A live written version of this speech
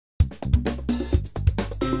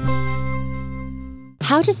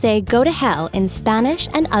How to say go to hell in Spanish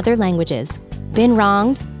and other languages. Been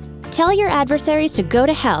wronged? Tell your adversaries to go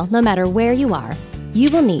to hell no matter where you are. You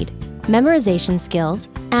will need memorization skills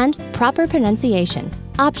and proper pronunciation.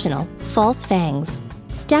 Optional, false fangs.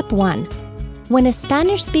 Step 1. When a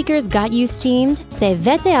Spanish speaker's got you steamed, say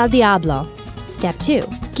Vete al diablo. Step 2.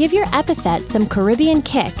 Give your epithet some Caribbean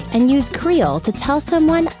kick and use Creole to tell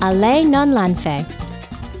someone ale non lanfe.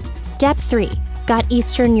 Step 3. Got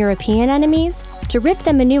Eastern European enemies? To rip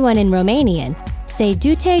them a new one in Romanian, say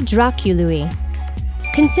Vete dracului.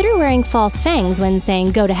 Consider wearing false fangs when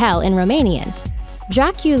saying go to hell in Romanian.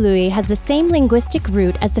 Dracului has the same linguistic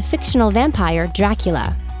root as the fictional vampire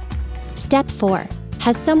Dracula. Step 4.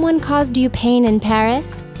 Has someone caused you pain in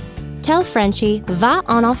Paris? Tell Frenchie, va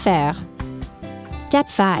en enfer. Step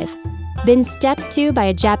 5. Been stepped to by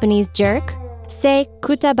a Japanese jerk? Say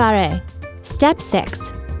Kutabare. Step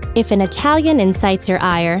 6. If an Italian incites your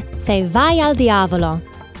ire, say vai al diavolo.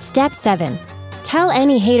 Step 7. Tell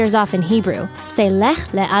any haters off in Hebrew, say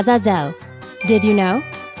lech le azazel. Did you know?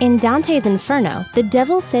 In Dante's Inferno, the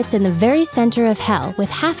devil sits in the very center of hell with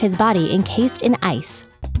half his body encased in ice.